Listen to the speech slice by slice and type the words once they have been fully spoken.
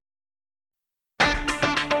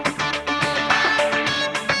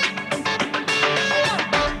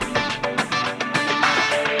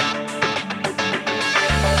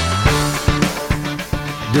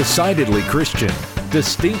Decidedly Christian,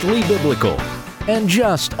 distinctly biblical, and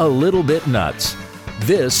just a little bit nuts.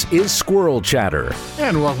 This is Squirrel Chatter.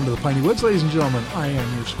 And welcome to the Piney Woods, ladies and gentlemen. I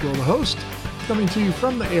am your squirrel, the host, coming to you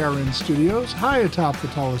from the ARN studios, high atop the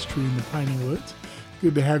tallest tree in the Piney Woods.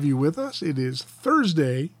 Good to have you with us. It is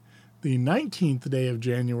Thursday, the 19th day of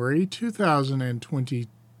January,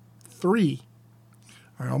 2023.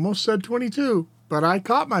 I almost said 22, but I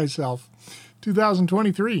caught myself.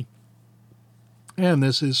 2023. And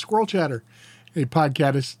this is Squirrel Chatter, a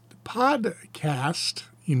podcast,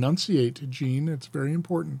 enunciate, Gene, it's very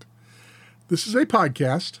important. This is a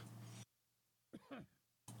podcast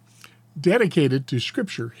dedicated to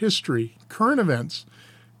scripture, history, current events,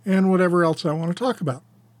 and whatever else I want to talk about.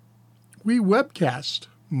 We webcast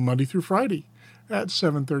Monday through Friday at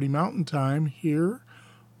 7:30 Mountain Time here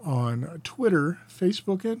on Twitter,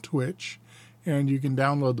 Facebook, and Twitch. And you can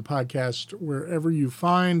download the podcast wherever you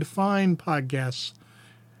find podcasts.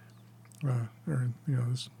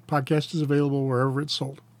 This podcast is available wherever it's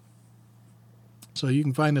sold. So you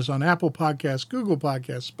can find us on Apple Podcasts, Google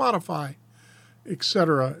Podcasts, Spotify,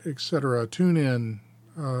 etc., TuneIn,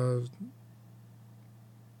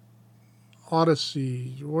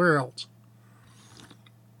 Odyssey, where else?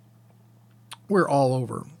 We're all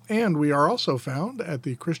over. And we are also found at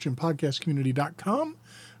the ChristianPodcastCommunity.com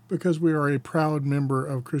because we are a proud member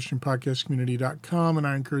of ChristianPodcastCommunity.com, and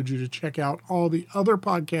I encourage you to check out all the other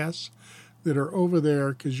podcasts that are over there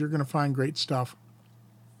because you're going to find great stuff.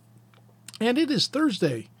 And it is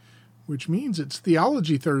Thursday, which means it's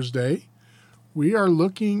Theology Thursday. We are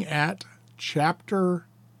looking at Chapter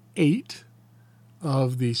 8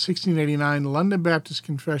 of the 1689 London Baptist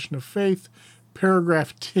Confession of Faith,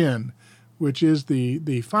 paragraph 10, which is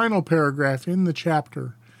the final paragraph in the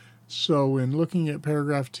chapter. So in looking at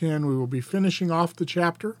paragraph 10, we will be finishing off the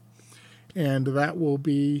chapter, and that will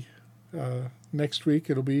be next week.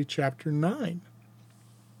 It'll be chapter 9.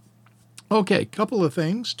 Okay, couple of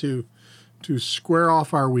things to square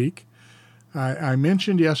off our week. I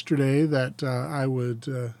mentioned yesterday that I would,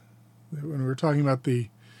 when we were talking about during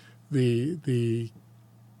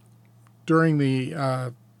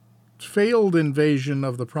the failed invasion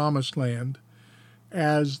of the Promised Land,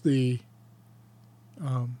 as the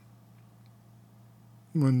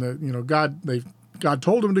God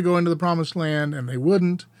told them to go into the Promised Land and they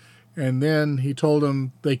wouldn't, and then he told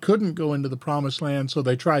them they couldn't go into the Promised Land, so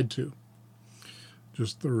they tried to.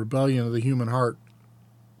 Just the rebellion of the human heart.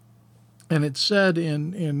 And it said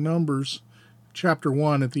in Numbers chapter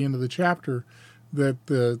 1 at the end of the chapter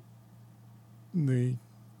that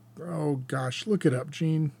oh gosh, look it up,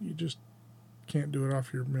 Gene. You just can't do it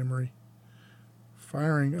off your memory.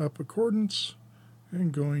 Firing up accordance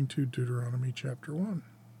and going to Deuteronomy chapter 1.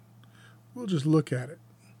 We'll just look at it.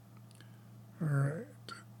 All right.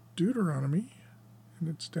 Deuteronomy, and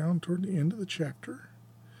it's down toward the end of the chapter.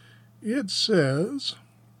 It says,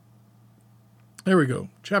 there we go,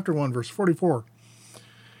 chapter 1, verse 44.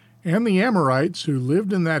 And the Amorites who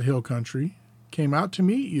lived in that hill country came out to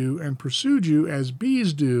meet you and pursued you as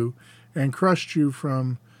bees do and crushed you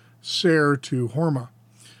from Seir to Hormah.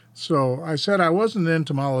 So I said I wasn't an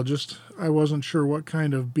entomologist. I wasn't sure what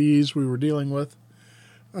kind of bees we were dealing with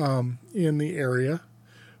in the area.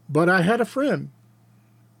 But I had a friend.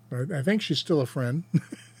 I think she's still a friend.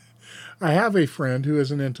 I have a friend who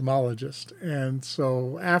is an entomologist. And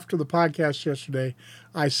so after the podcast yesterday,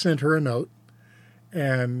 I sent her a note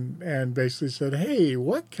and basically said, hey,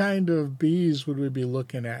 what kind of bees would we be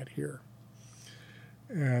looking at here?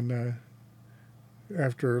 And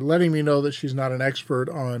after letting me know that she's not an expert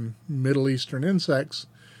on Middle Eastern insects,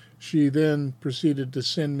 she then proceeded to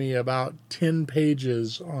send me about 10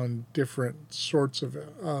 pages on different sorts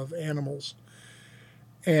of animals.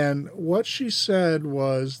 And what she said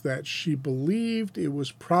was that she believed it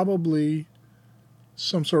was probably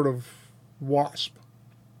some sort of wasp.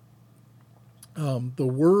 The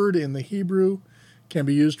word in the Hebrew can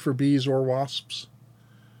be used for bees or wasps.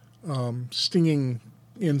 Stinging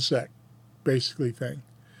insect, basically thing.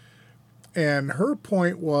 And her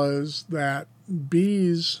point was that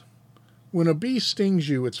bees, when a bee stings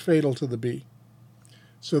you, it's fatal to the bee.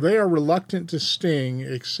 So they are reluctant to sting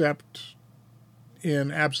except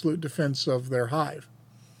in absolute defense of their hive.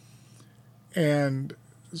 And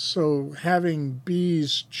so having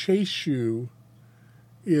bees chase you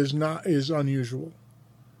is unusual.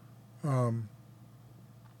 And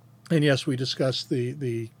yes, we discussed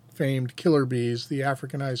the famed killer bees, the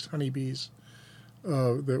Africanized honeybees,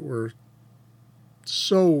 that were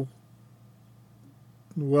so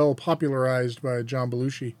well popularized by John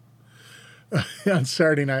Belushi on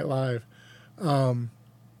Saturday Night Live.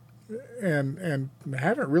 and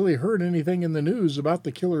haven't really heard anything in the news about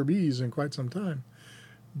the killer bees in quite some time.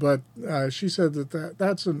 But she said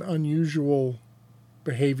that's an unusual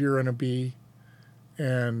behavior in a bee,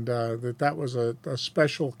 and that was a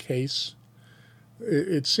special case.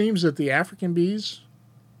 It seems that the African bees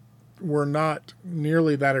were not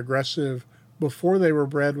nearly that aggressive before they were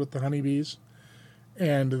bred with the honeybees,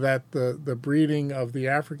 and that the breeding of the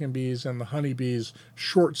African bees and the honeybees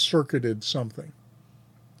short-circuited something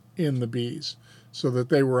in the bees so that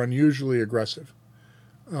they were unusually aggressive.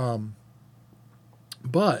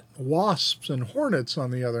 But wasps and hornets,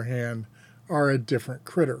 on the other hand, are a different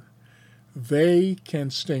critter. They can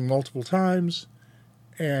sting multiple times,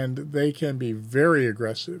 and they can be very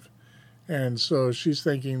aggressive. And so she's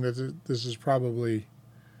thinking that this is probably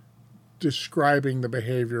describing the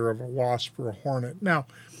behavior of a wasp or a hornet. Now,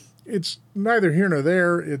 it's neither here nor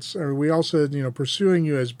there. We all said, pursuing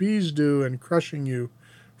you as bees do and crushing you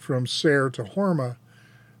from Ser to Horma,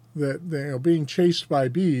 that being chased by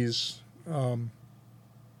bees,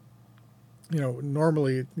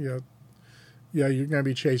 normally, you're going to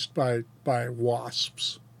be chased by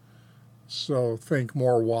wasps. So think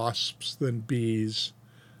more wasps than bees.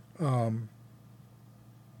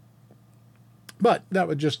 But that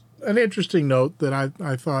was just an interesting note that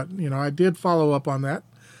I thought, I did follow up on that.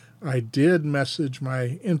 I did message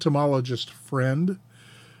my entomologist friend.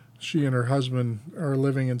 She and her husband are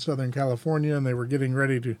living in Southern California, and they were getting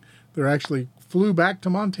ready they actually flew back to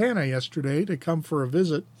Montana yesterday to come for a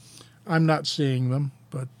visit. I'm not seeing them,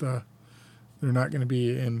 but they're not going to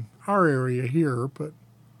be in our area here. But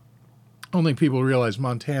I don't think people realize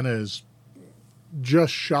Montana is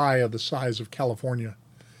just shy of the size of California.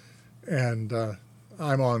 And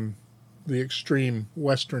I'm on the extreme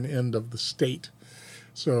western end of the state.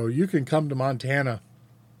 So you can come to Montana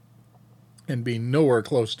and be nowhere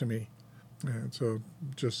close to me. And so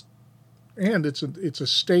it's a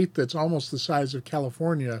state that's almost the size of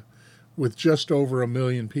California with just over 1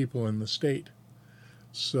 million people in the state.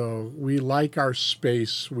 So we like our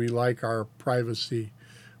space, we like our privacy,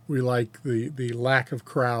 we like the lack of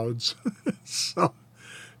crowds. So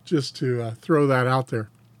just to throw that out there.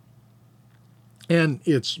 And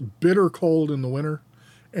it's bitter cold in the winter,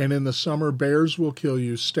 and in the summer, bears will kill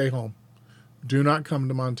you. Stay home. Do not come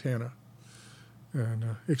to Montana,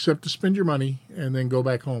 and except to spend your money and then go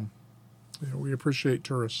back home. We appreciate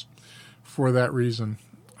tourists for that reason.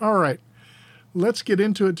 All right, let's get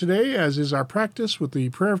into it today, as is our practice, with the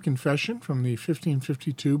prayer of confession from the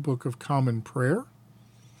 1552 Book of Common Prayer.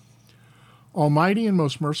 Almighty and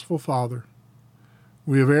most merciful Father,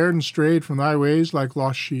 we have erred and strayed from thy ways like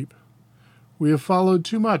lost sheep. We have followed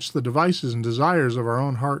too much the devices and desires of our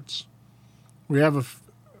own hearts. We have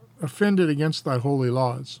offended against thy holy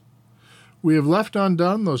laws. We have left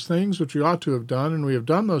undone those things which we ought to have done, and we have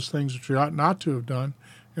done those things which we ought not to have done,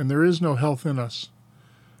 and there is no health in us.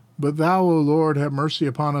 But thou, O Lord, have mercy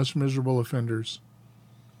upon us miserable offenders.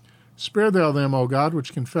 Spare thou them, O God,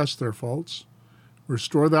 which confess their faults.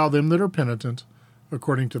 Restore thou them that are penitent,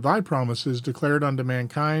 according to thy promises declared unto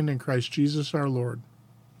mankind in Christ Jesus our Lord.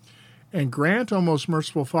 And grant, O most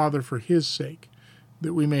merciful Father, for his sake,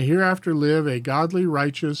 that we may hereafter live a godly,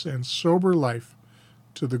 righteous, and sober life,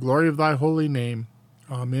 to the glory of thy holy name.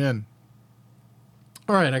 Amen.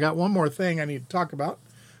 All right, I got one more thing I need to talk about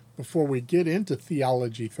before we get into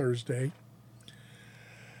Theology Thursday.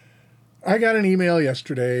 I got an email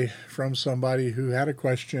yesterday from somebody who had a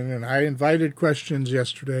question, and I invited questions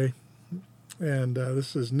yesterday. And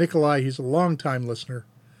this is Nikolai. He's a longtime listener.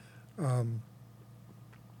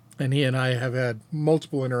 And he and I have had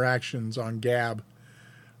multiple interactions on Gab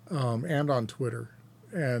and on Twitter.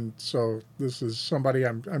 And so this is somebody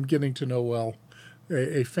I'm getting to know well,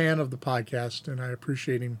 a fan of the podcast, and I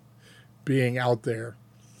appreciate him being out there.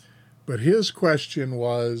 But his question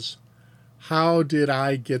was, how did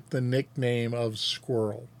I get the nickname of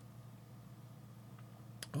Squirrel?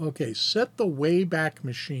 Okay, set the Wayback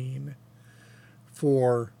Machine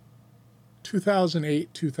for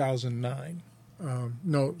 2008, 2009.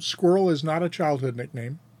 No, Squirrel is not a childhood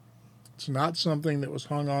nickname. It's not something that was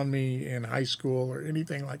hung on me in high school or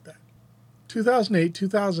anything like that. 2008,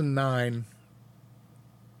 2009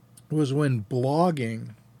 was when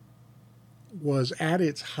blogging was at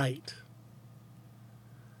its height.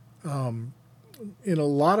 In a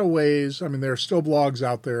lot of ways, I mean, there are still blogs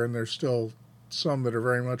out there, and there's still some that are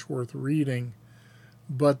very much worth reading,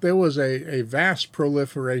 but there was a vast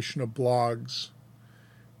proliferation of blogs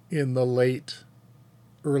in the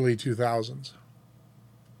early 2000s.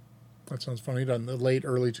 That sounds funny, doesn't it? The late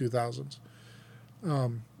early 2000s.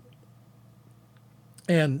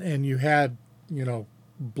 And you had,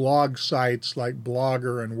 blog sites like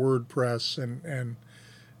Blogger and WordPress,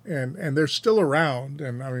 and they're still around.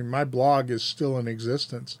 And I mean, my blog is still in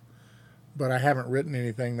existence, but I haven't written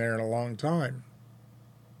anything there in a long time.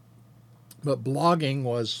 But blogging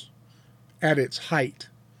was at its height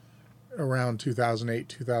around 2008,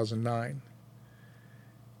 2009.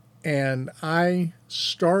 And I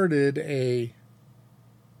started a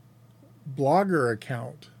Blogger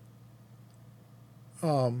account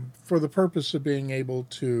for the purpose of being able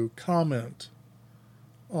to comment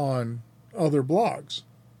on other blogs,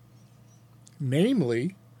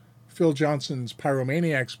 namely Phil Johnson's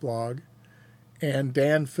Pyromaniacs blog and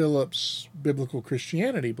Dan Phillips' Biblical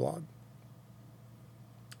Christianity blog.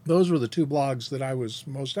 Those were the two blogs that I was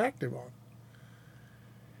most active on.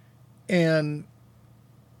 And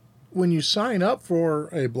when you sign up for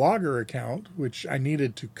a Blogger account, which I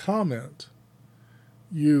needed to comment,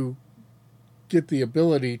 you get the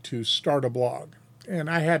ability to start a blog. And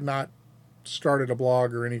I had not started a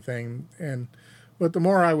blog or anything, but the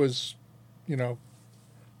more I was,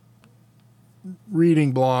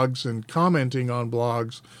 reading blogs and commenting on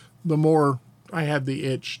blogs, the more I had the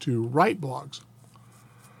itch to write blogs.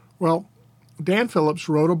 Well, Dan Phillips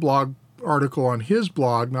wrote a blog article on his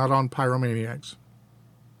blog, not on Pyromaniacs,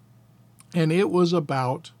 and it was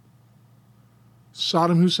about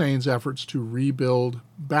Saddam Hussein's efforts to rebuild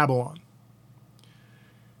Babylon.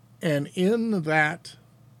 And in that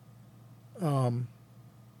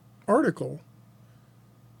article,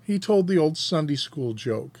 he told the old Sunday school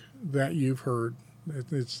joke that you've heard.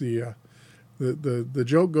 It's the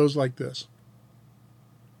joke goes like this.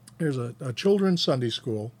 There's a children's Sunday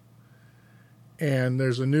school, and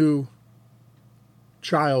there's a new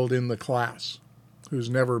child in the class who's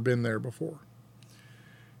never been there before.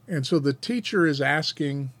 And so the teacher is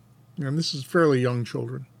asking, and this is fairly young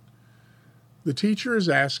children, the teacher is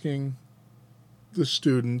asking the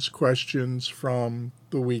students questions from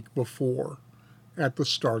the week before at the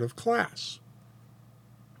start of class.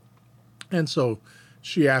 And so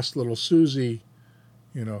she asked little Susie,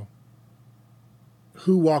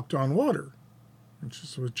 who walked on water? And she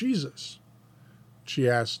said, Jesus. She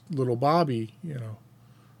asked little Bobby,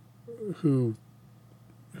 who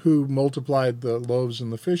multiplied the loaves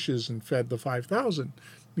and the fishes and fed the 5,000?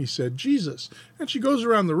 He said, Jesus. And she goes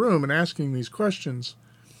around the room and asking these questions.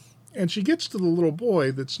 And she gets to the little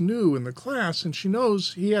boy that's new in the class, and she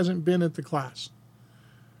knows he hasn't been at the class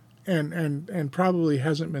and probably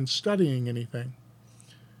hasn't been studying anything.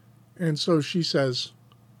 And so she says,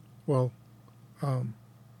 well,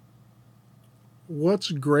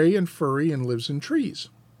 what's gray and furry and lives in trees?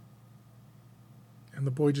 And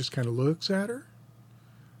the boy just kind of looks at her.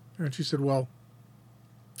 And she said, well,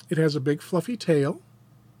 it has a big fluffy tail.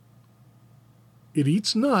 It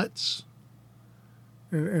eats nuts.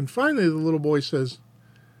 And finally the little boy says,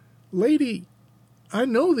 lady, I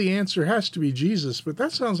know the answer has to be Jesus, but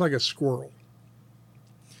that sounds like a squirrel.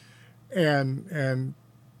 And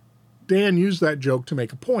Dan used that joke to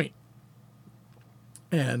make a point.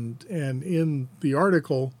 And in the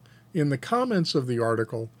article, in the comments of the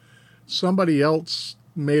article, somebody else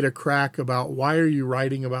made a crack about, why are you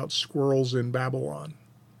writing about squirrels in Babylon?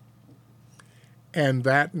 And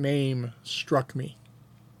that name struck me.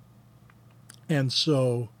 And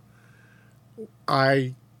so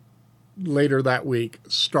I, later that week,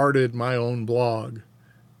 started my own blog,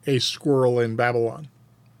 A Squirrel in Babylon.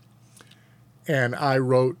 And I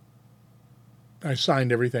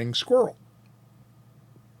signed everything squirrel.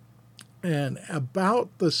 And about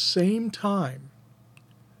the same time,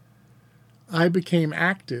 I became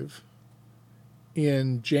active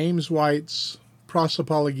in James White's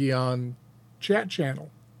Prosopologion chat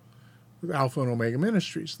channel with Alpha and Omega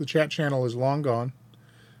Ministries. The chat channel is long gone,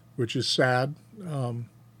 which is sad,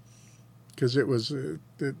 because it was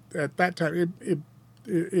at that time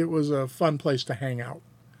it was a fun place to hang out,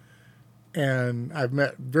 and I've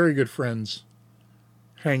met very good friends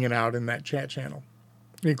hanging out in that chat channel,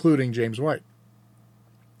 including James White.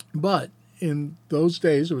 But in those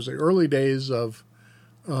days, it was the early days of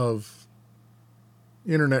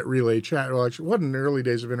Internet Relay Chat. Well, actually, it wasn't the early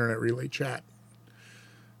days of Internet Relay Chat.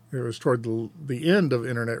 It was toward the end of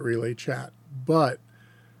Internet Relay Chat. But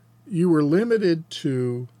you were limited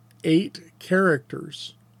to 8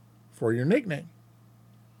 characters for your nickname.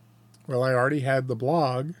 Well, I already had the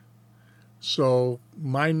blog, so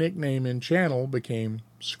my nickname in channel became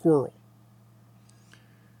Squirrel.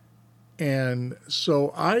 And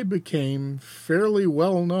so I became fairly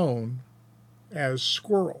well known as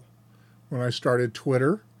Squirrel. When I started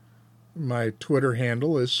Twitter, my Twitter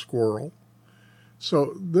handle is Squirrel.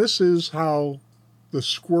 So this is how the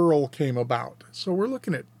Squirrel came about. So we're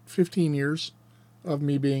looking at 15 years of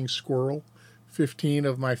me being Squirrel, 15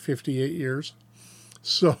 of my 58 years.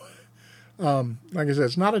 So, like I said,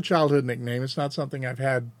 it's not a childhood nickname. It's not something I've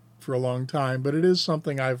had for a long time, but it is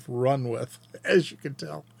something I've run with, as you can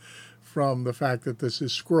tell from the fact that this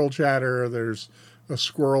is Squirrel Chatter. There's a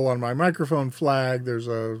squirrel on my microphone flag. There's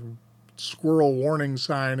a squirrel warning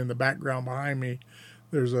sign in the background behind me.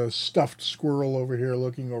 There's a stuffed squirrel over here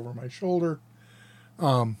looking over my shoulder.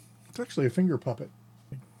 It's actually a finger puppet,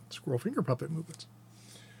 squirrel finger puppet movements.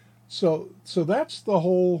 So that's the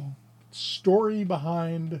whole story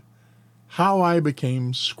behind how I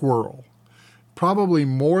became Squirrel. Probably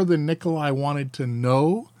more than Nikolai wanted to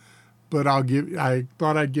know, but I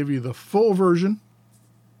thought I'd give you the full version.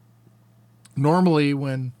 Normally,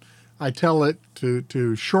 when I tell it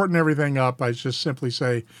to shorten everything up, I just simply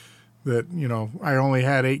say that, I only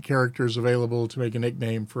had 8 characters available to make a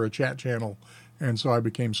nickname for a chat channel, and so I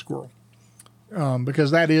became Squirrel.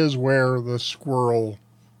 Because that is where the squirrel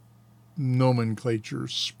nomenclature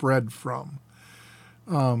spread from.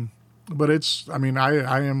 But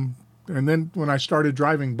I am, and then when I started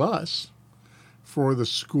driving bus for the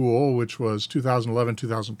school, which was 2011,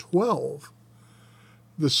 2012,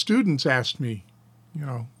 the students asked me,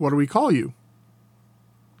 what do we call you?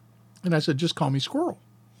 And I said, just call me Squirrel.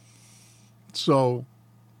 So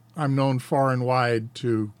I'm known far and wide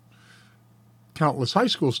to countless high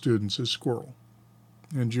school students as Squirrel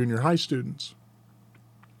and junior high students.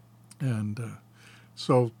 And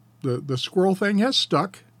so the Squirrel thing has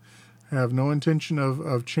stuck. I have no intention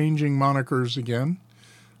of changing monikers again.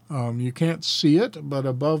 You can't see it, but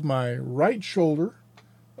above my right shoulder,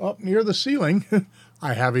 up near the ceiling,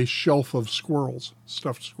 I have a shelf of squirrels,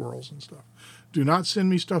 stuffed squirrels and stuff. Do not send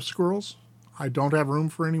me stuffed squirrels. I don't have room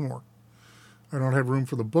for any more. I don't have room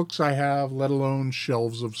for the books I have, let alone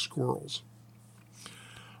shelves of squirrels.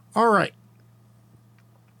 All right.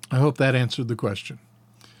 I hope that answered the question.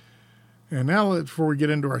 And now, before we get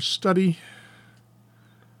into our study,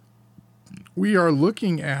 we are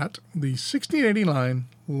looking at the 1689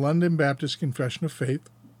 London Baptist Confession of Faith,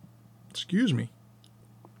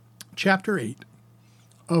 Chapter 8,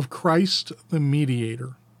 of Christ the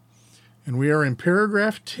Mediator. And we are in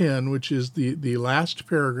paragraph 10, which is the last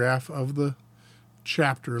paragraph of the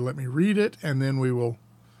chapter. Let me read it, and then we will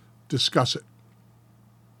discuss it.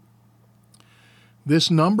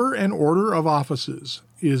 This number and order of offices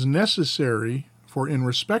is necessary, for in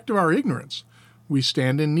respect of our ignorance, we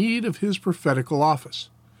stand in need of his prophetical office,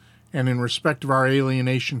 and in respect of our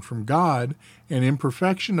alienation from God and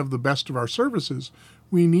imperfection of the best of our services,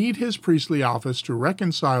 we need his priestly office to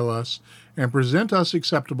reconcile us and present us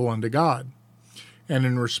acceptable unto God. And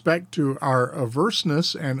in respect to our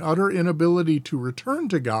averseness and utter inability to return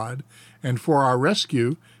to God, and for our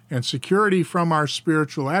rescue and security from our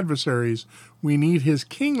spiritual adversaries, we need his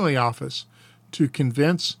kingly office to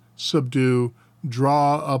convince, subdue,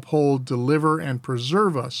 draw, uphold, deliver, and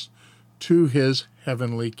preserve us to his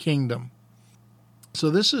heavenly kingdom. So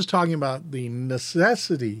this is talking about the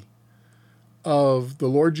necessity of the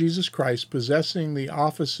Lord Jesus Christ possessing the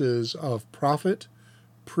offices of prophet,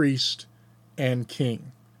 priest, and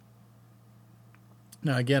king.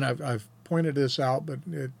 Now, again, I've pointed this out, but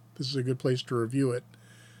this is a good place to review it.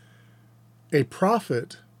 A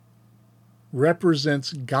prophet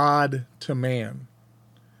represents God to man.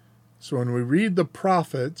 So when we read the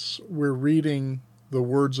prophets, we're reading the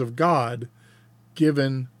words of God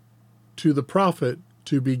given to the prophet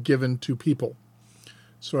to be given to people.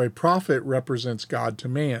 So a prophet represents God to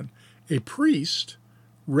man. A priest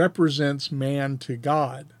represents man to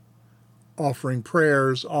God, offering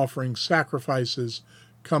prayers, offering sacrifices,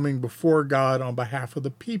 coming before God on behalf of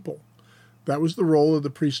the people. That was the role of the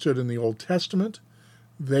priesthood in the Old Testament.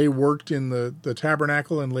 They worked in the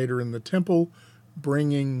tabernacle and later in the temple,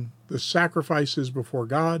 bringing the sacrifices before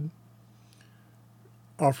God,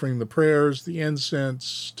 offering the prayers, the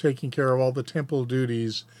incense, taking care of all the temple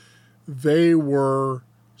duties. They were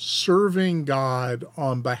serving God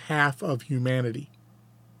on behalf of humanity.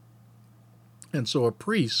 And so a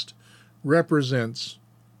priest represents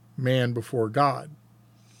man before God.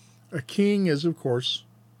 A king is, of course,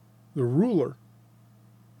 the ruler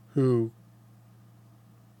who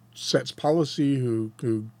sets policy, who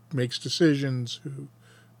makes decisions,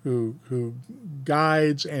 who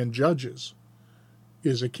guides and judges,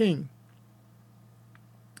 is a king.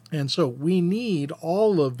 And so we need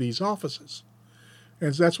all of these offices.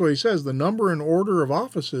 And that's what he says. The number and order of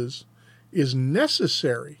offices is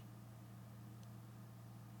necessary.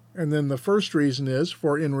 And then the first reason is,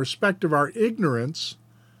 for in respect of our ignorance,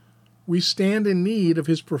 we stand in need of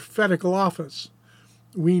his prophetical office.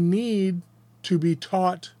 We need to be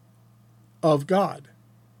taught of God.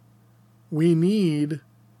 We need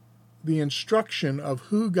the instruction of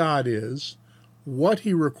who God is, what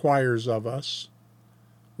he requires of us,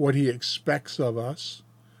 what he expects of us,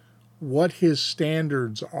 what his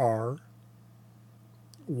standards are,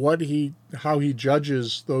 how he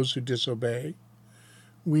judges those who disobey.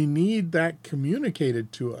 We need that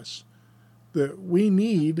communicated to us. That we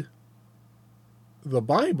need the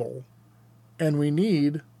Bible and we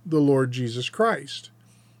need the Lord Jesus Christ.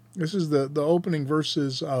 This is the opening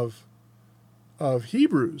verses of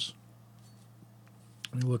Hebrews.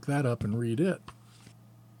 Let me look that up and read it.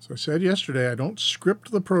 So I said yesterday I don't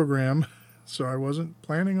script the program, so I wasn't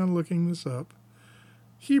planning on looking this up.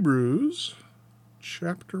 Hebrews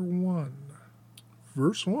chapter 1,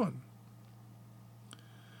 verse 1.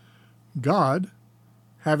 God,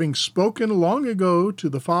 having spoken long ago to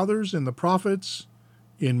the fathers and the prophets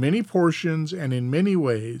in many portions and in many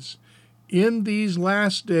ways, in these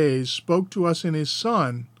last days spoke to us in his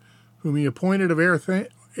Son, whom he appointed of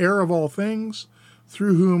heir of all things,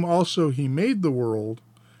 through whom also he made the world,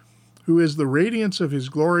 who is the radiance of his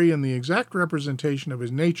glory and the exact representation of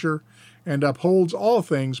his nature, and upholds all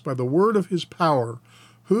things by the word of his power,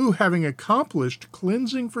 who, having accomplished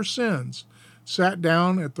cleansing for sins, sat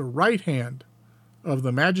down at the right hand of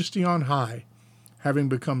the Majesty on high, having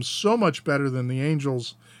become so much better than the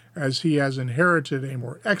angels, as he has inherited a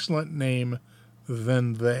more excellent name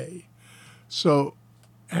than they. So,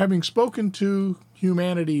 having spoken to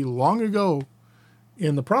humanity long ago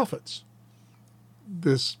in the prophets,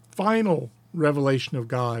 this final revelation of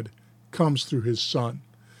God comes through his Son,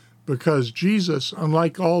 because Jesus,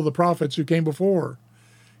 unlike all the prophets who came before,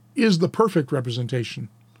 is the perfect representation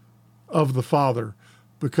of the Father,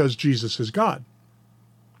 because Jesus is God.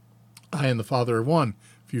 I and the Father are one.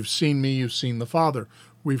 If you've seen me, you've seen the Father.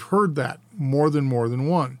 We've heard that more than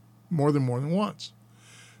once.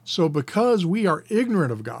 So because we are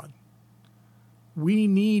ignorant of God, we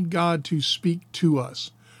need God to speak to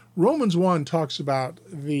us. Romans 1 talks about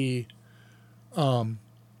the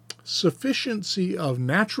sufficiency of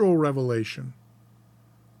natural revelation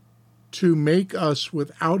to make us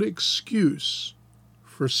without excuse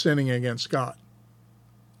for sinning against God.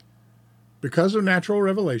 Because of natural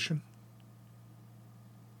revelation,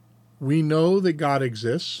 we know that God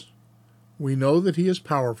exists. We know that he is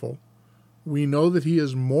powerful. We know that he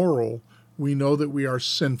is moral. We know that we are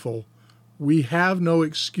sinful. We have no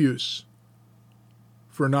excuse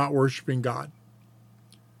for not worshiping God.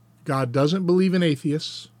 God doesn't believe in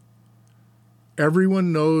atheists.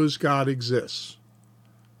 Everyone knows God exists.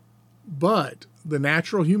 But the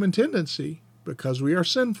natural human tendency, because we are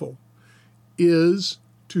sinful, is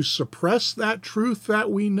to suppress that truth that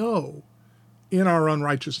we know in our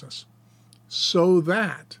unrighteousness, so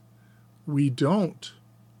that we don't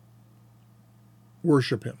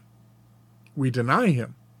worship him. We deny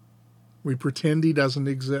him. We pretend he doesn't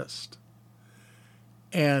exist.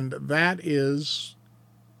 And that is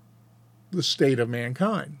the state of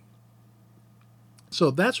mankind.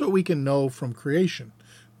 So that's what we can know from creation.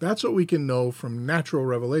 That's what we can know from natural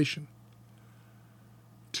revelation.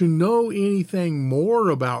 To know anything more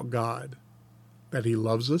about God, that he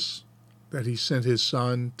loves us, that he sent his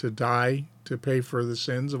Son to die to pay for the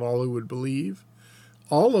sins of all who would believe,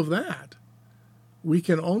 all of that we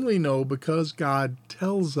can only know because God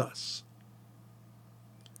tells us.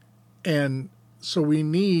 And so we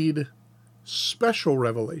need special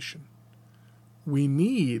revelation. We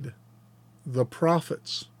need the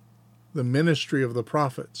prophets, the ministry of the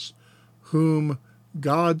prophets, whom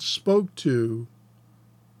God spoke to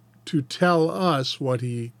tell us what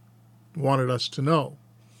he wanted us to know.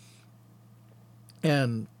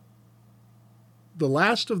 And the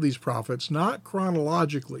last of these prophets, not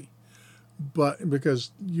chronologically, but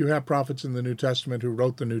because you have prophets in the New Testament who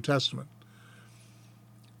wrote the New Testament.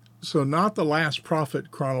 So not the last prophet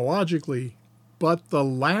chronologically, but the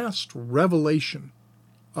last revelation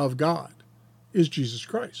of God is Jesus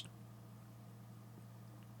Christ.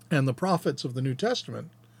 And the prophets of the New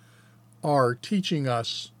Testament are teaching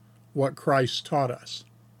us what Christ taught us.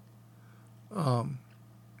 And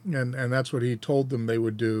that's what he told them they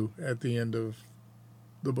would do at the end of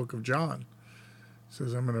the book of John. He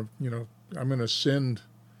says, I'm going to send,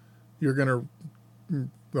 the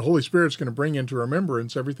Holy Spirit's going to bring into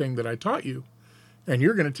remembrance everything that I taught you, and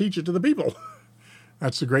you're going to teach it to the people.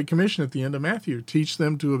 That's the Great Commission at the end of Matthew. Teach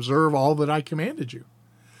them to observe all that I commanded you.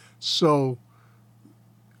 So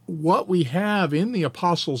what we have in the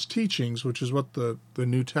apostles' teachings, which is what the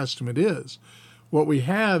New Testament is, what we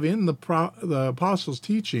have in the apostles'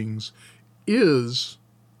 teachings is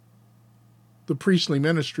the priestly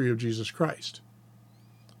ministry of Jesus Christ.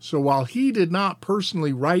 So while he did not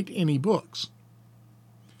personally write any books,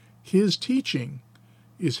 his teaching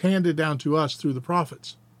is handed down to us through the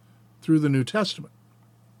prophets, through the New Testament.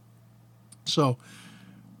 So,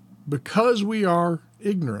 because we are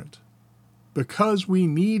ignorant, because we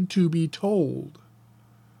need to be told,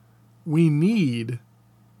 we need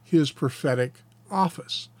his prophetic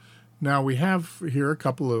office. Now, we have here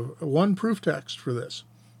one proof text for this.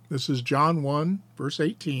 This is John 1, verse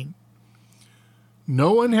 18.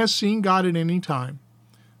 No one has seen God at any time.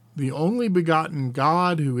 The only begotten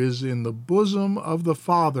God who is in the bosom of the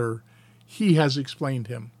Father, he has explained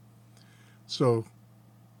him. So,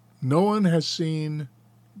 no one has seen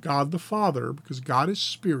God the Father, because God is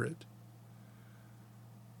spirit.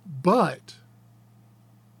 But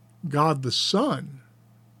God the Son,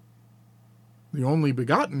 the only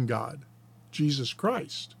begotten God, Jesus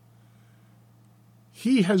Christ,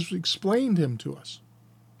 he has explained him to us.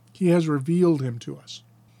 He has revealed him to us.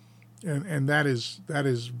 And that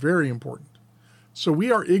is very important. So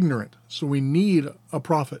we are ignorant, so we need a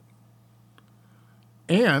prophet.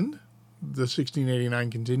 And, the 1689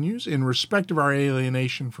 continues, in respect of our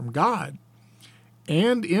alienation from God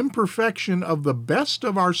and imperfection of the best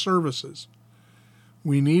of our services,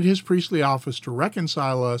 we need his priestly office to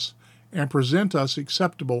reconcile us and present us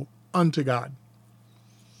acceptable unto God.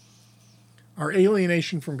 Our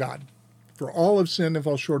alienation from God. For all have sinned and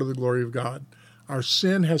fall short of the glory of God. Our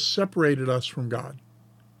sin has separated us from God.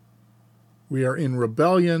 We are in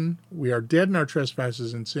rebellion. We are dead in our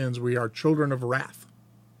trespasses and sins. We are children of wrath.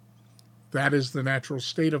 That is the natural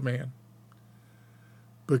state of man,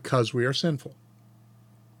 because we are sinful.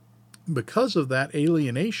 Because of that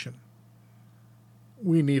alienation,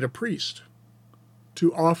 we need a priest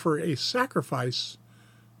to offer a sacrifice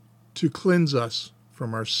to cleanse us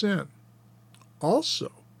from our sin.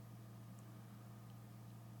 Also,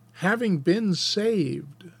 having been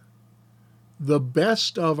saved, the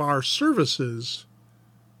best of our services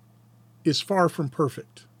is far from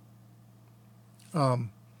perfect.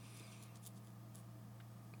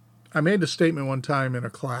 I made a statement one time in a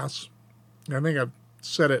class, and I think I've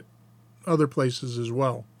said it other places as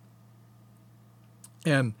well.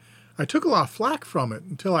 And I took a lot of flack from it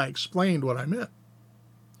until I explained what I meant.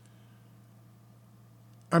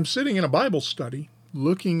 I'm sitting in a Bible study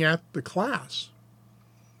looking at the class,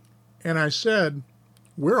 and I said,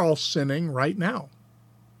 we're all sinning right now.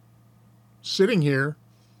 Sitting here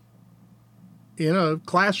in a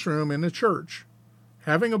classroom in a church,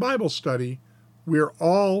 having a Bible study, we're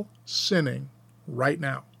all sinning right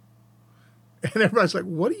now. And everybody's like,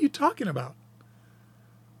 what are you talking about?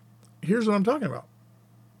 Here's what I'm talking about.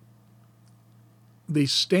 The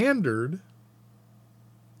standard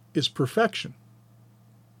is perfection.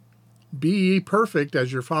 Be ye perfect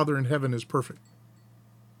as your Father in heaven is perfect.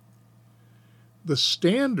 The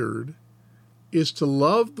standard is to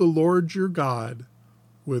love the Lord your God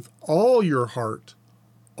with all your heart,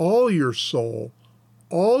 all your soul,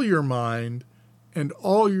 all your mind, and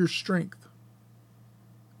all your strength.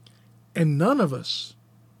 And none of us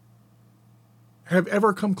have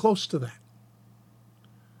ever come close to that.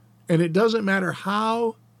 And it doesn't matter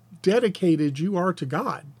how dedicated you are to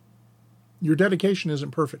God. Your dedication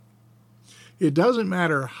isn't perfect. It doesn't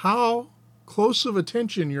matter how close of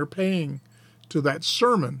attention you're paying to that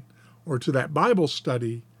sermon or to that Bible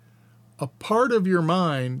study. A part of your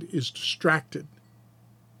mind is distracted.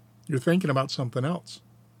 You're thinking about something else.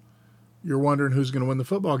 You're wondering who's going to win the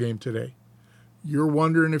football game today. You're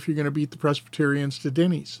wondering if you're going to beat the Presbyterians to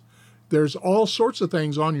Denny's. There's all sorts of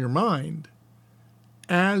things on your mind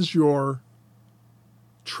as you're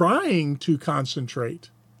trying to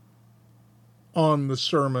concentrate on the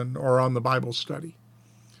sermon or on the Bible study.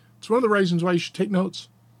 It's one of the reasons why you should take notes.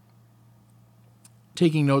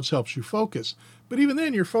 Taking notes helps you focus. But even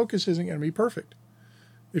then, your focus isn't going to be perfect.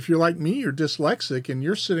 If you're like me, you're dyslexic, and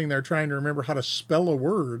you're sitting there trying to remember how to spell a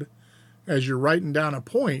word as you're writing down a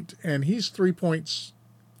point, and he's 3 points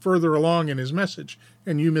further along in his message,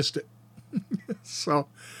 and you missed it. So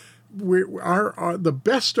the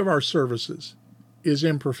best of our services is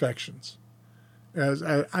imperfections. As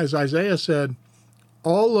Isaiah said,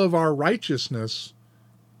 all of our righteousness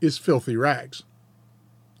is filthy rags.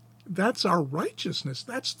 That's our righteousness.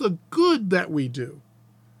 That's the good that we do.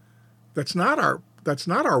 That's not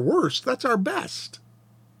our worst. That's our best.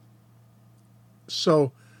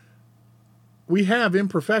 So we have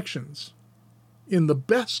imperfections in the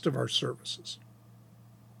best of our services.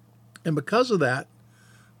 And because of that,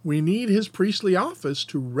 we need his priestly office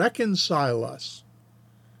to reconcile us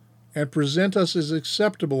and present us as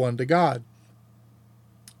acceptable unto God.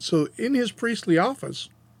 So in his priestly office,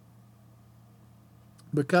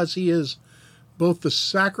 because he is both the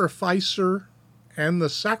sacrificer and the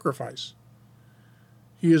sacrifice,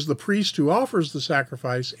 He is the priest who offers the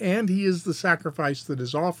sacrifice, and he is the sacrifice that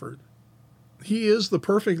is offered. He is the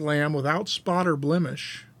perfect lamb without spot or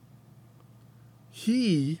blemish.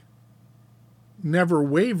 He never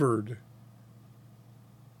wavered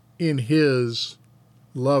in his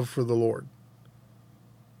love for the Lord.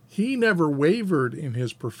 He never wavered in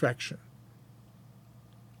his perfection.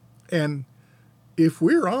 And if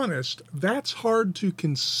we're honest, that's hard to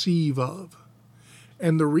conceive of.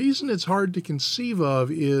 And the reason it's hard to conceive of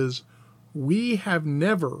is we have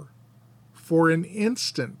never, for an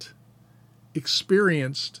instant,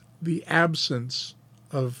 experienced the absence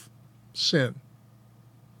of sin.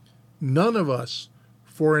 None of us,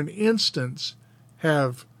 for an instant,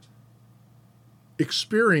 have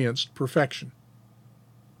experienced perfection.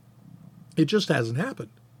 It just hasn't happened.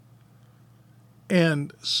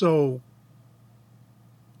 And so,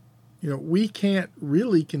 we can't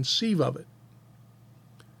really conceive of it.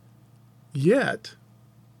 Yet,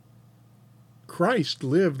 Christ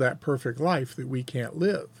lived that perfect life that we can't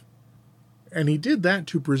live. And he did that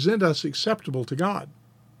to present us acceptable to God.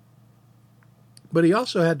 But he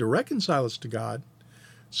also had to reconcile us to God,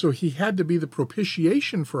 so he had to be the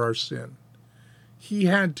propitiation for our sin. He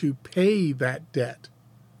had to pay that debt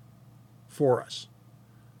for us.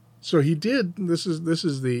 So he did, this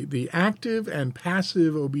is the active and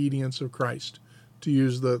passive obedience of Christ, to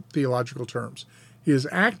use the theological terms. His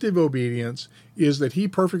active obedience is that he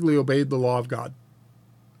perfectly obeyed the law of God.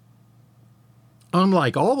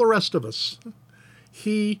 Unlike all the rest of us,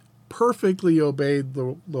 he perfectly obeyed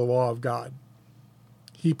the law of God.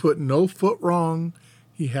 He put no foot wrong.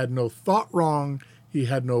 He had no thought wrong. He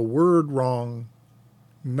had no word wrong.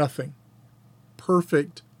 Nothing.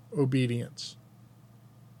 Perfect obedience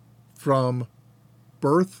from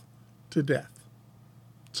birth to death.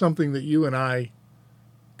 Something that you and I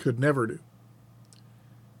could never do.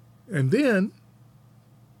 And then,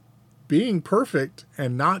 being perfect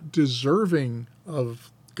and not deserving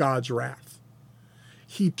of God's wrath,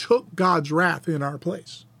 he took God's wrath in our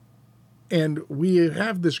place. And we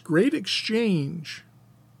have this great exchange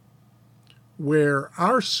where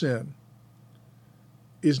our sin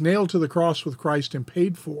is nailed to the cross with Christ and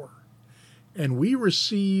paid for. And we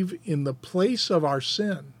receive in the place of our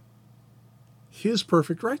sin his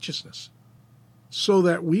perfect righteousness, so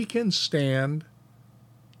that we can stand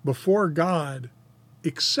before God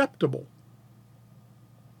acceptable.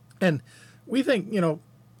 And we think,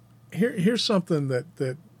 here's something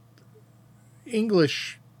that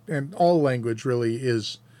English and all language really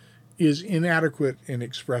is inadequate in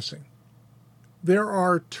expressing. There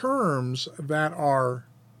are terms that are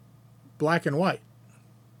black and white.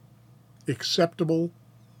 Acceptable,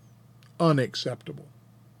 unacceptable.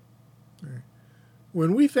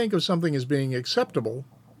 When we think of something as being acceptable,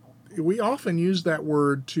 we often use that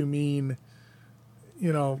word to mean,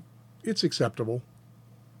 it's acceptable.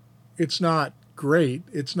 It's not great.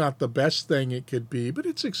 It's not the best thing it could be, but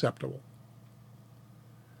it's acceptable.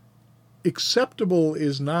 Acceptable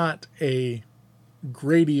is not a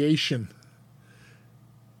gradation.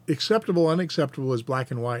 Acceptable, unacceptable is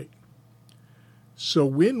black and white. So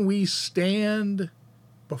when we stand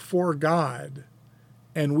before God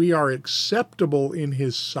and we are acceptable in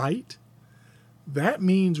his sight, that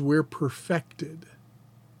means we're perfected.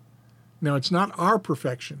 Now, it's not our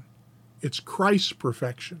perfection. It's Christ's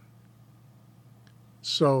perfection.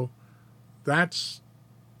 So that's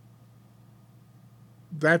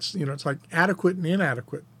it's like adequate and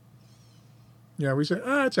inadequate. We say,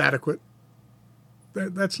 it's adequate.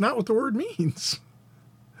 That's not what the word means.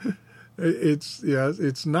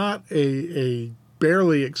 It's not a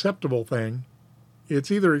barely acceptable thing.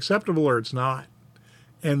 It's either acceptable or it's not.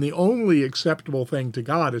 And the only acceptable thing to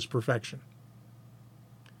God is perfection.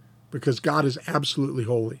 Because God is absolutely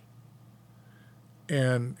holy.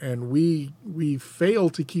 And we fail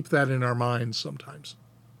to keep that in our minds sometimes.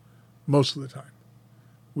 Most of the time.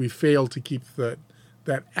 We fail to keep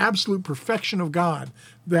that absolute perfection of God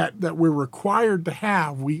that we're required to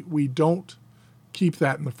have. We don't keep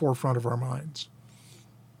that in the forefront of our minds.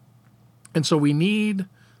 And so we need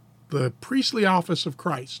the priestly office of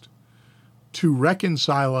Christ to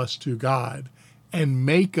reconcile us to God and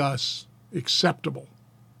make us acceptable,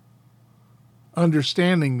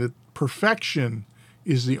 understanding that perfection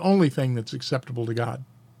is the only thing that's acceptable to God.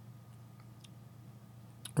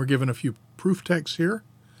 We're given a few proof texts here.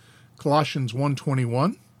 Colossians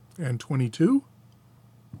 1:21 and 22.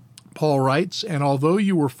 Paul writes, "And although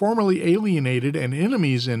you were formerly alienated and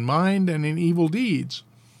enemies in mind and in evil deeds,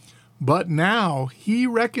 but now he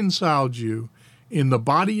reconciled you in the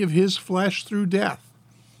body of his flesh through death,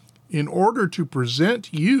 in order to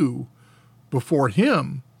present you before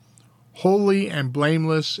him holy and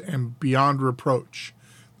blameless and beyond reproach.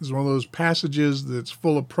 This is one of those passages that's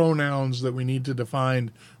full of pronouns that we need to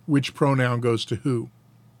define which pronoun goes to who.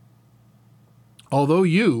 Although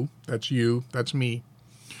you, that's me,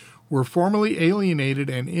 were formerly alienated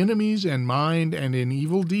and enemies in mind and in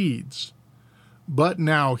evil deeds, but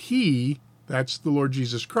now he, that's the Lord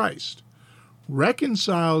Jesus Christ,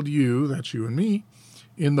 reconciled you, that's you and me,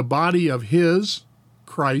 in the body of his,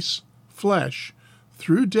 Christ's, flesh,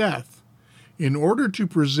 through death, in order to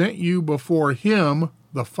present you before him,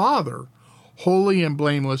 the Father, holy and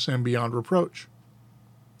blameless and beyond reproach.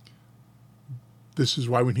 This is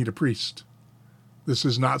why we need a priest. This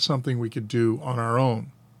is not something we could do on our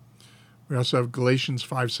own. We also have Galatians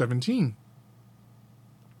 5:17.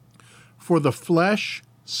 For the flesh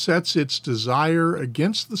sets its desire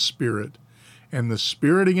against the Spirit, and the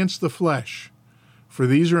Spirit against the flesh, for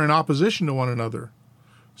these are in opposition to one another,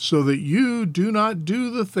 so that you do not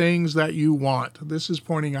do the things that you want. This is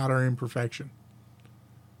pointing out our imperfection.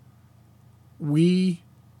 We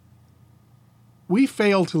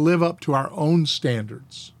fail to live up to our own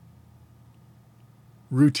standards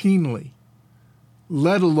routinely,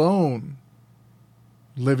 let alone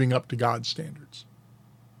living up to God's standards.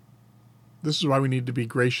 This is why we need to be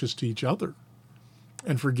gracious to each other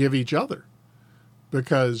and forgive each other.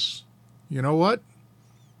 Because, you know what?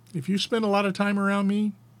 If you spend a lot of time around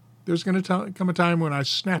me, there's going to come a time when I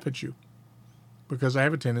snap at you because I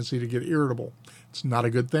have a tendency to get irritable. It's not a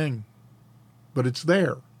good thing, but it's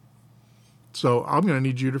there. So I'm going to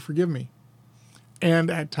need you to forgive me. And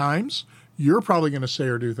at times, you're probably going to say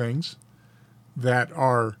or do things that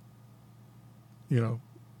are,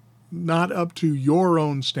 not up to your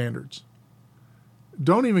own standards.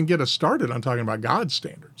 Don't even get us started on talking about God's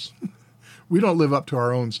standards. We don't live up to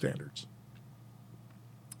our own standards.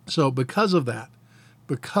 So because of that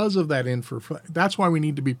that's why we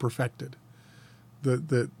need to be perfected.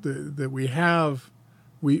 That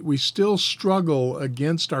we still struggle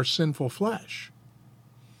against our sinful flesh.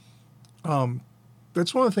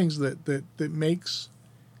 That's one of the things that makes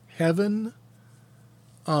heaven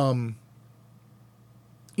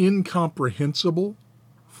incomprehensible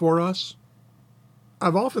for us.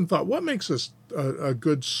 I've often thought, what makes a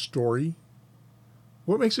good story?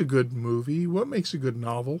 What makes a good movie? What makes a good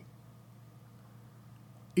novel?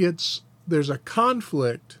 There's a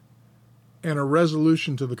conflict and a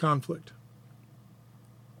resolution to the conflict.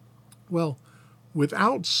 Well,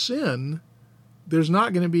 without sin, there's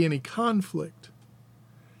not going to be any conflict.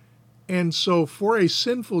 And so for a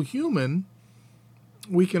sinful human,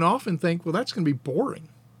 we can often think, well, that's going to be boring.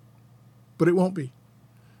 But it won't be.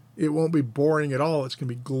 It won't be boring at all. It's going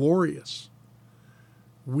to be glorious.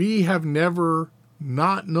 We have never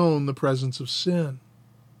not known the presence of sin.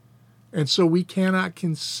 And so we cannot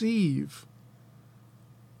conceive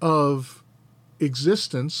of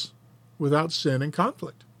existence without sin and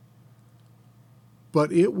conflict.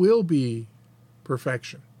 But it will be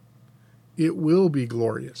perfection. It will be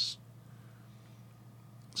glorious.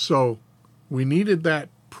 So we needed that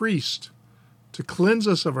priest to cleanse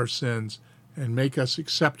us of our sins and make us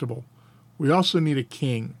acceptable. We also need a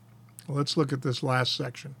king. Let's look at this last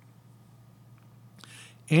section.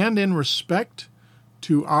 And in respect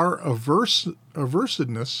to our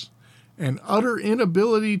aversedness and utter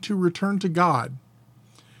inability to return to God,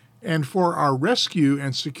 and for our rescue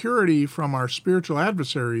and security from our spiritual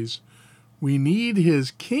adversaries, we need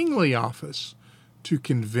his kingly office to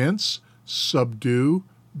convince, subdue,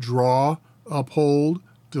 draw, uphold,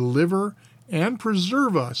 deliver, and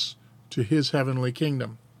preserve us to his heavenly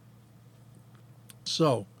kingdom.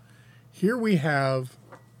 So, here we have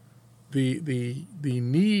the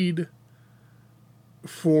need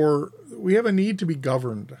we have a need to be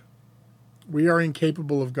governed. We are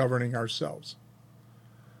incapable of governing ourselves.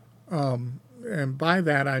 And by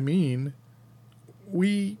that I mean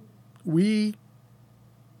we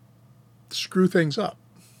screw things up.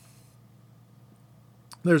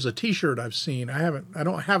 There's a T-shirt I've seen. I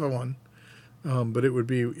don't have one, but it would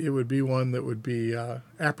be one that would be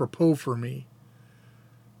apropos for me.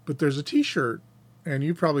 But there's a T-shirt, and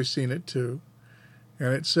you've probably seen it too,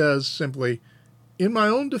 and it says simply, "In my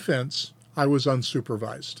own defense, I was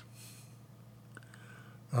unsupervised.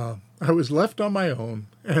 I was left on my own,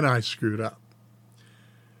 and I screwed up."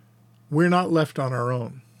 We're not left on our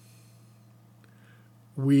own.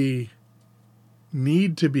 We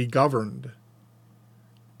need to be governed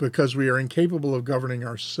because we are incapable of governing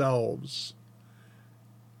ourselves.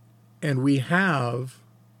 And we have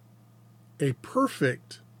a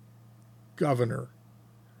perfect governor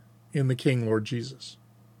in the King, Lord Jesus.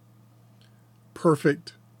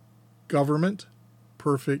 Perfect government,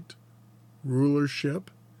 perfect rulership,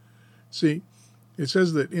 See, it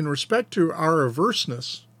says that in respect to our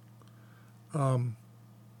averseness, an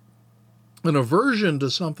aversion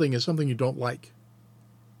to something is something you don't like,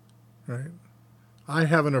 right? I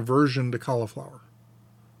have an aversion to cauliflower.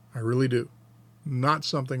 I really do. Not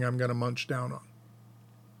something I'm going to munch down on.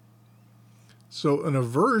 So an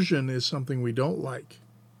aversion is something we don't like.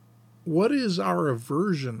 What is our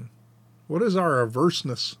aversion? What is our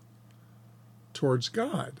averseness towards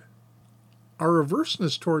God? Our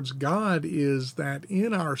averseness towards God is that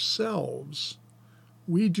in ourselves,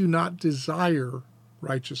 we do not desire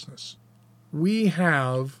righteousness. We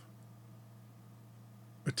have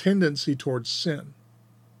a tendency towards sin.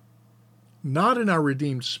 Not in our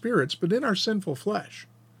redeemed spirits, but in our sinful flesh,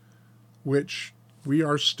 which we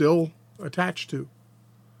are still attached to.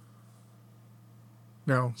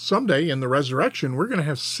 Now, someday in the resurrection, we're going to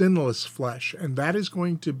have sinless flesh, and that is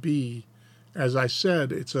going to be, as I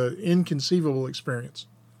said, it's an inconceivable experience,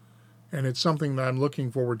 and it's something that I'm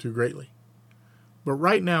looking forward to greatly. But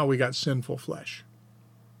right now, we got sinful flesh.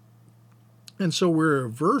 And so we're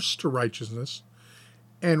averse to righteousness,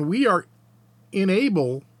 and we are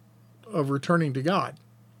unable of returning to God.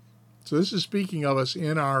 So this is speaking of us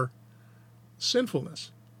in our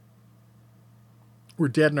sinfulness. We're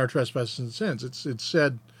dead in our trespasses and sins. It's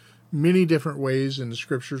said many different ways in the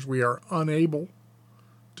scriptures. We are unable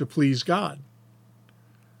to please God.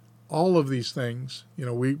 All of these things,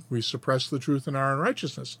 we suppress the truth in our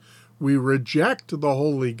unrighteousness. We reject the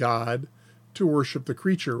holy God to worship the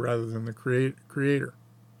creature rather than the creator.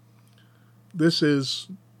 This is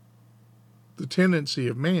the tendency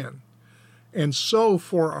of man. And so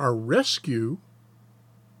for our rescue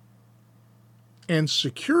and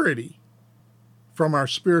security from our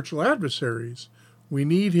spiritual adversaries, we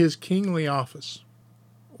need his kingly office.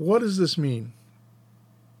 What does this mean?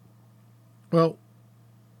 Well,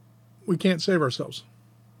 we can't save ourselves.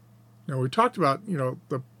 Now, we talked about,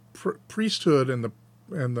 the priesthood and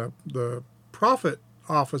the prophet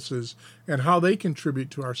offices and how they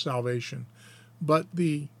contribute to our salvation. But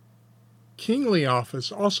the kingly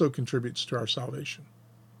office also contributes to our salvation.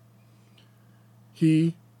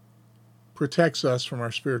 He protects us from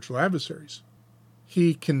our spiritual adversaries.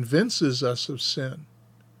 He convinces us of sin.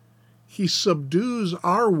 He subdues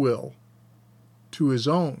our will to his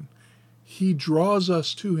own. He draws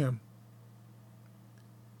us to him.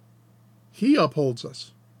 He upholds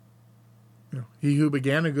us. He who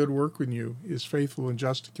began a good work in you is faithful and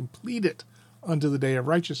just to complete it unto the day of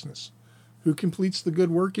righteousness. Who completes the good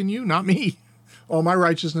work in you? Not me. All my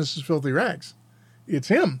righteousness is filthy rags. It's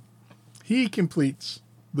him. He completes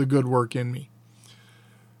the good work in me.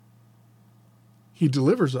 He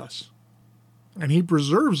delivers us, and he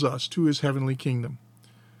preserves us to his heavenly kingdom.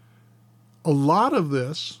 A lot of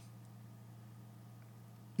this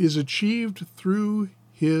is achieved through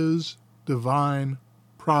his divine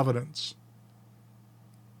providence.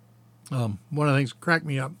 One of the things that cracked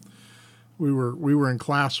me up, we were in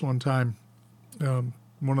class one time.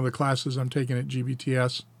 One of the classes I'm taking at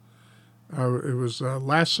GBTS, it was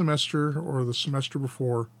last semester or the semester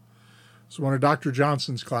before. It's one of Dr.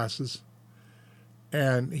 Johnson's classes.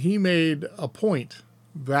 And he made a point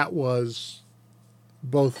that was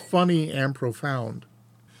both funny and profound.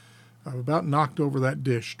 I've about knocked over that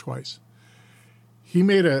dish twice. He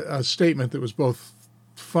made a statement that was both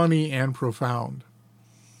funny and profound.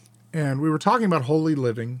 And we were talking about holy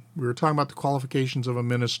living. We were talking about the qualifications of a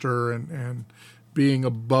minister and being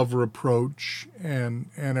above reproach and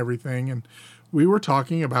everything. And we were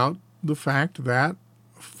talking about the fact that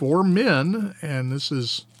for men, and this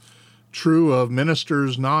is true of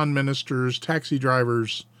ministers, non-ministers, taxi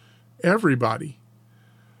drivers, everybody,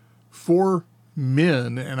 for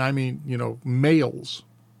men, and I mean, males.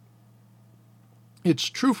 It's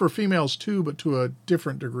true for females too, but to a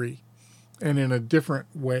different degree and in a different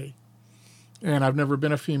way. And I've never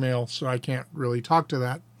been a female, so I can't really talk to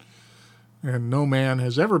that. And no man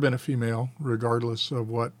has ever been a female, regardless of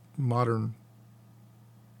what modern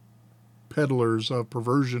peddlers of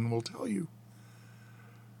perversion will tell you.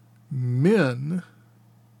 Men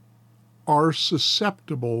are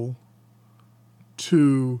susceptible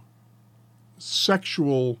to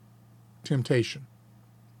sexual temptation.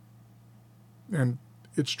 And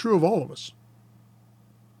it's true of all of us.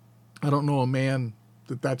 I don't know a man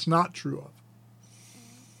that that's not true of.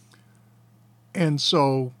 And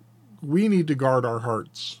so we need to guard our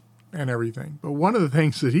hearts and everything. But one of the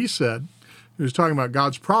things that he said, he was talking about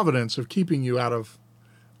God's providence of keeping you out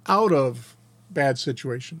of bad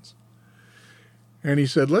situations. And he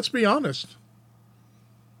said, let's be honest.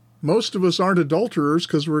 Most of us aren't adulterers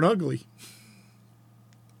because we're ugly.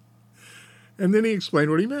 And then he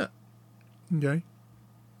explained what he meant. Okay.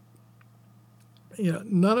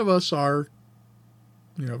 none of us are,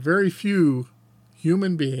 very few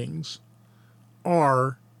human beings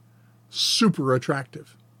are super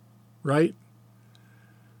attractive, right?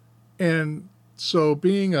 And so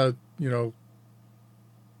being a,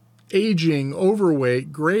 aging,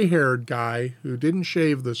 overweight, gray-haired guy who didn't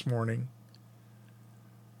shave this morning,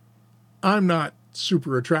 I'm not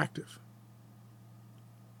super attractive.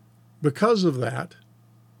 Because of that,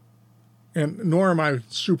 and nor am I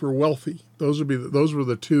super wealthy. Those were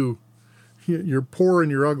the two. You're poor and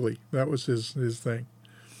you're ugly. That was his thing.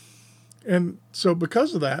 And so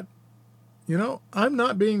because of that, I'm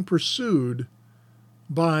not being pursued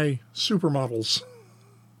by supermodels.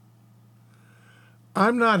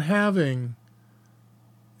 I'm not having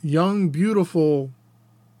young, beautiful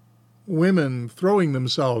women throwing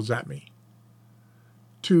themselves at me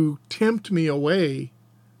to tempt me away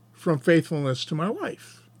from faithfulness to my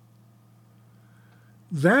wife.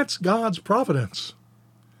 That's God's providence.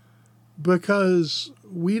 Because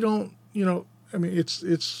we don't,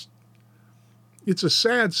 it's a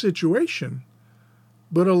sad situation,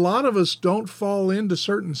 but a lot of us don't fall into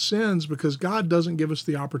certain sins because God doesn't give us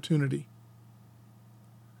the opportunity.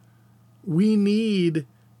 We need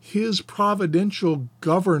his providential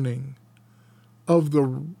governing of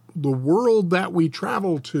the world that we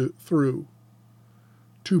travel through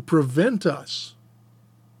to prevent us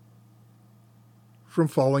from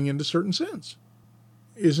falling into certain sins.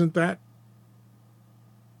 Isn't that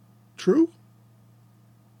true?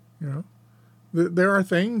 There are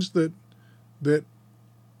things that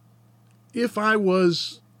if I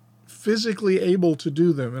was physically able to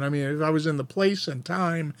do them, and if I was in the place and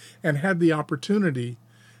time and had the opportunity,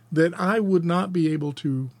 that I would not be able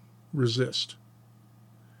to resist.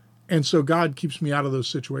 And so God keeps me out of those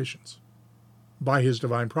situations by his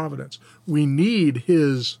divine providence. We need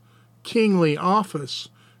his kingly office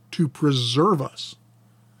to preserve us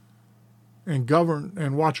and govern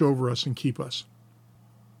and watch over us and keep us.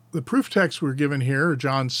 The proof texts we're given here are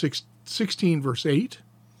John 16, verse 8.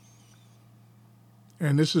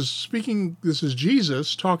 And this is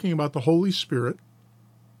Jesus talking about the Holy Spirit,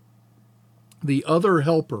 the other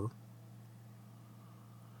helper.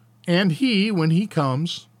 And he, when he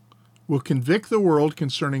comes, will convict the world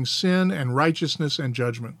concerning sin and righteousness and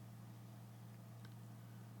judgment.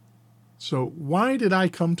 So why did I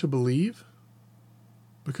come to believe?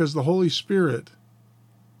 Because the Holy Spirit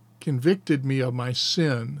convicted me of my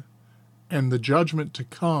sin and the judgment to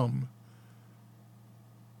come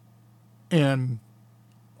and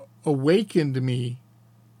awakened me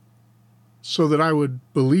so that I would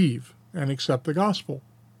believe and accept the gospel.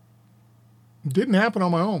 It didn't happen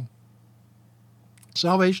on my own.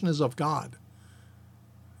 Salvation is of God.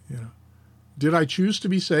 Did I choose to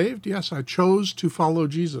be saved? Yes, I chose to follow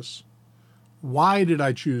Jesus. Why did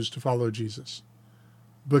I choose to follow Jesus?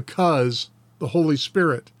 Because the Holy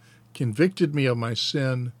Spirit convicted me of my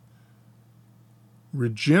sin,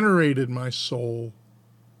 regenerated my soul,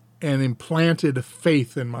 and implanted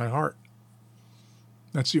faith in my heart.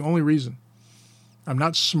 That's the only reason. I'm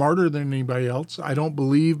not smarter than anybody else. I don't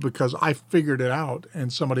believe because I figured it out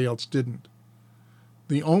and somebody else didn't.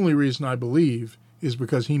 The only reason I believe is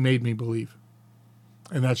because he made me believe.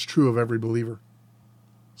 And that's true of every believer.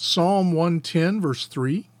 Psalm 110, verse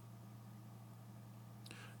 3.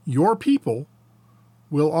 Your people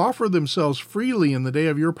will offer themselves freely in the day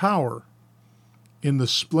of your power. In the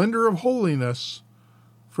splendor of holiness,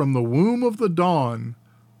 from the womb of the dawn,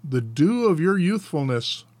 the dew of your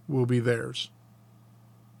youthfulness will be theirs.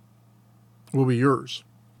 Will be yours.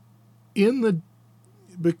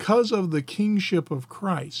 Because of the kingship of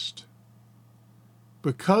Christ,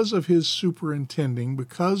 because of his superintending,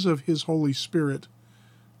 because of his Holy Spirit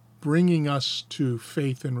bringing us to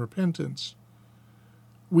faith and repentance,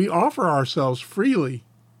 we offer ourselves freely.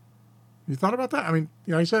 You thought about that?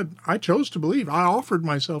 I said, I chose to believe. I offered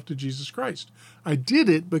myself to Jesus Christ. I did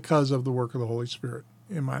it because of the work of the Holy Spirit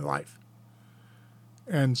in my life.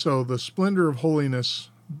 And so the splendor of holiness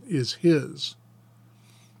is his.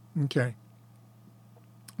 Okay.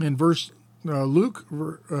 In Luke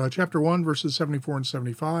chapter 1, verses 74 and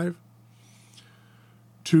 75,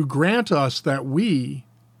 to grant us that we,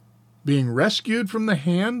 being rescued from the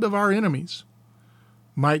hand of our enemies,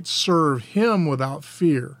 might serve him without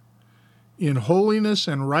fear, in holiness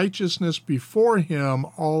and righteousness before him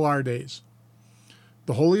all our days.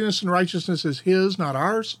 The holiness and righteousness is his, not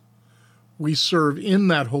ours. We serve in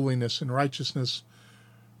that holiness and righteousness.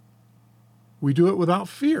 We do it without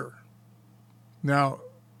fear. Now,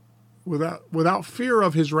 without fear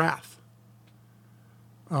of his wrath.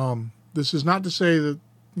 This is not to say that,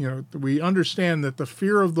 we understand that the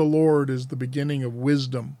fear of the Lord is the beginning of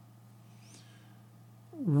wisdom.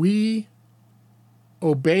 we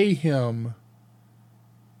obey him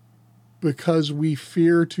because we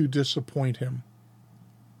fear to disappoint him.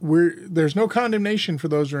 There's no condemnation for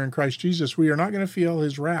those who are in Christ Jesus. We are not going to feel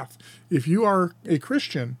his wrath. If you are a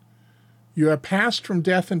Christian, you have passed from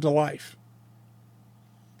death into life,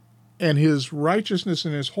 and his righteousness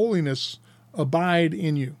and his holiness abide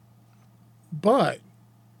in you. But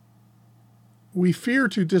we fear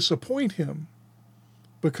to disappoint him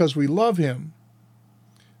because we love him.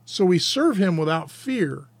 So we serve him without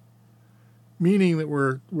fear, meaning that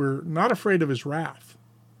we're not afraid of his wrath.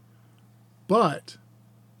 But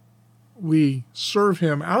we serve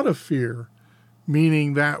him out of fear,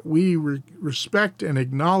 meaning that we respect and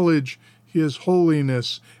acknowledge his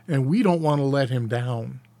holiness, and we don't want to let him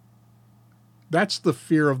down. That's the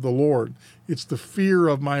fear of the Lord. It's the fear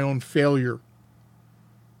of my own failure.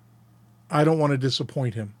 I don't want to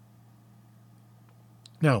disappoint him.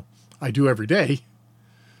 Now, I do every day,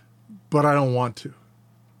 but I don't want to.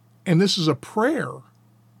 And this is a prayer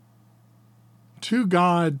to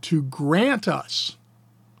God to grant us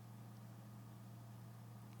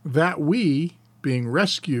that we, being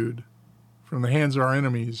rescued from the hands of our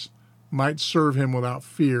enemies, might serve him without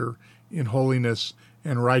fear in holiness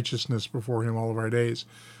and righteousness before him all of our days.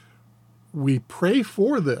 We pray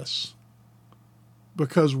for this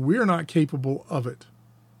because we're not capable of it.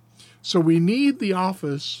 So we need the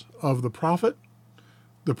office of the prophet,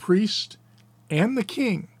 the priest, and the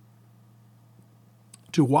king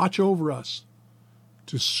to watch over us,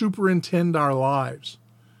 to superintend our lives,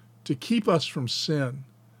 to keep us from sin,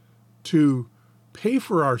 to pay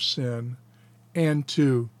for our sin, and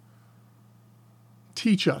to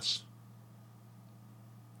teach us.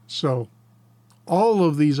 So all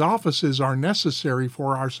of these offices are necessary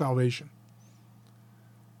for our salvation.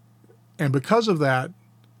 And because of that,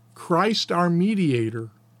 Christ, our mediator,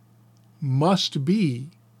 must be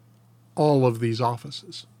all of these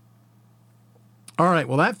offices. All right,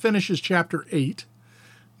 well, that finishes chapter 8.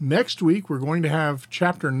 Next week, we're going to have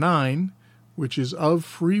chapter 9, which is of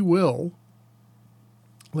free will.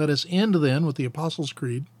 Let us end then with the Apostles'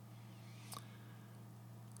 Creed.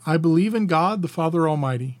 I believe in God, the Father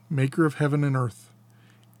Almighty, maker of heaven and earth,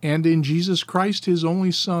 and in Jesus Christ, his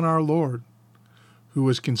only Son, our Lord, who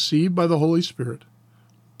was conceived by the Holy Spirit,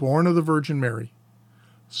 born of the Virgin Mary,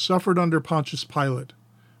 suffered under Pontius Pilate,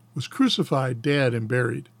 was crucified, dead, and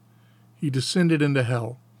buried. He descended into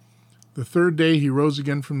hell. The third day he rose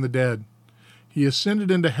again from the dead. He ascended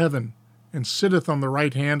into heaven, and sitteth on the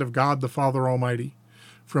right hand of God the Father Almighty.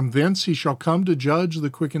 From thence he shall come to judge the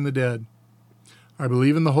quick and the dead. I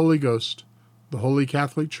believe in the Holy Ghost, the Holy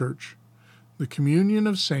Catholic Church, the communion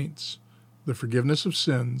of saints, the forgiveness of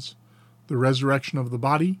sins, the resurrection of the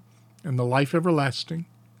body, and the life everlasting.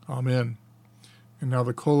 Amen. And now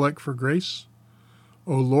the Collect for Grace.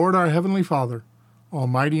 O Lord, our heavenly Father,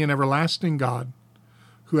 almighty and everlasting God,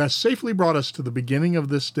 who hast safely brought us to the beginning of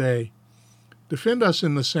this day, defend us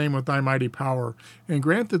in the same with thy mighty power, and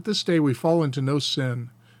grant that this day we fall into no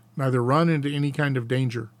sin, neither run into any kind of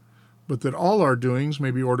danger, but that all our doings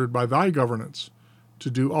may be ordered by thy governance, to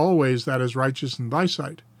do always that is righteous in thy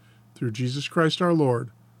sight, through Jesus Christ our Lord.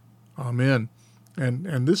 Amen.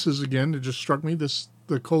 And this is, again, it just struck me,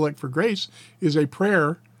 the Collect for Grace is a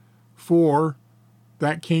prayer for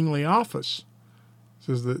that kingly office. It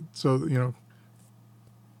says that, so,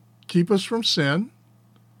 keep us from sin.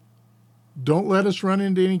 Don't let us run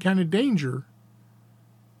into any kind of danger.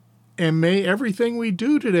 And may everything we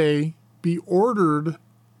do today be ordered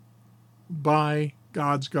by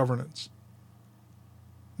God's governance.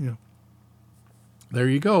 There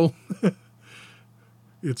you go.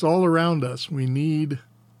 It's all around us. We need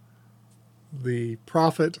the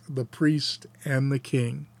prophet, the priest, and the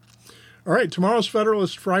king. All right, tomorrow's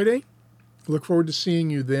Federalist Friday. Look forward to seeing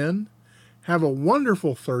you then. Have a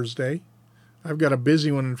wonderful Thursday. I've got a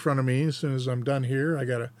busy one in front of me. As soon as I'm done here, I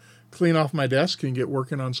got to clean off my desk and get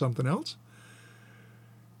working on something else.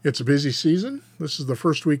 It's a busy season. This is the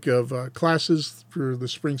first week of classes for the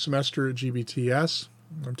spring semester at GBTS.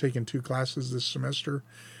 I'm taking 2 classes this semester.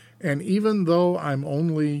 And even though I'm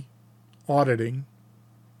only auditing,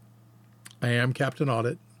 I am Captain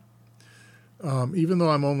Audit. Even though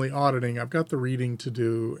I'm only auditing, I've got the reading to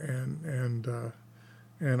do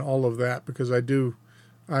and all of that, because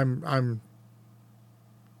I'm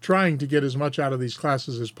trying to get as much out of these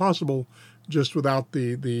classes as possible, just without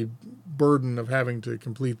the burden of having to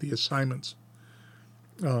complete the assignments,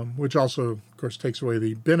 which also, of course, takes away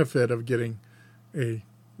the benefit of getting a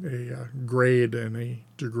grade and a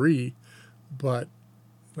degree. But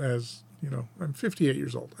as you know, I'm 58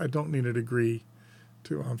 years old. I don't need a degree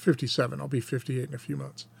I'm 57. I'll be 58 in a few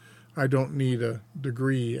months. I don't need a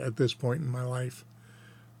degree at this point in my life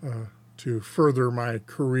to further my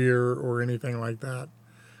career or anything like that,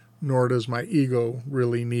 nor does my ego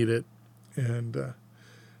really need it. And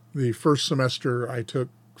the first semester I took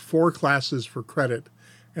 4 classes for credit,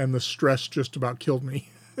 and the stress just about killed me.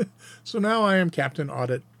 So now I am Captain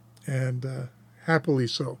Audit, and happily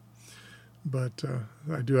so. But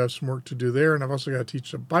I do have some work to do there, and I've also got to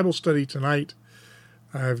teach a Bible study tonight.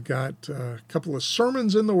 I've got a couple of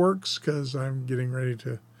sermons in the works because I'm getting ready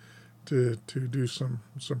to do some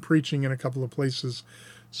preaching in a couple of places.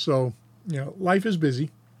 So, life is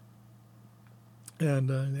busy.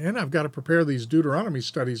 And I've got to prepare these Deuteronomy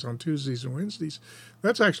studies on Tuesdays and Wednesdays.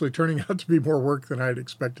 That's actually turning out to be more work than I had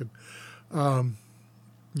expected.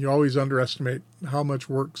 You always underestimate how much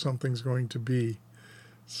work something's going to be.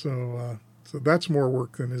 So that's more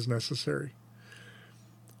work than is necessary.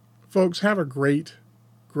 Folks, have a great,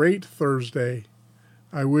 great Thursday.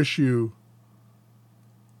 I wish you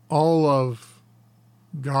all of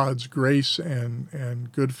God's grace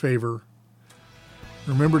and good favor.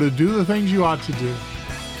 Remember to do the things you ought to do.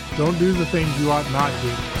 Don't do the things you ought not do.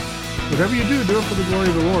 Whatever you do it for the glory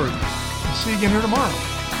of the Lord. And see you again here tomorrow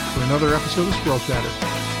for another episode of Squirrel Chatter.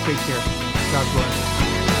 Take care. God bless.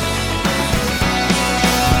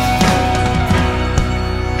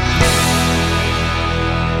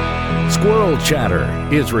 Squirrel Chatter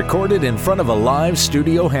is recorded in front of a live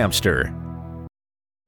studio hamster.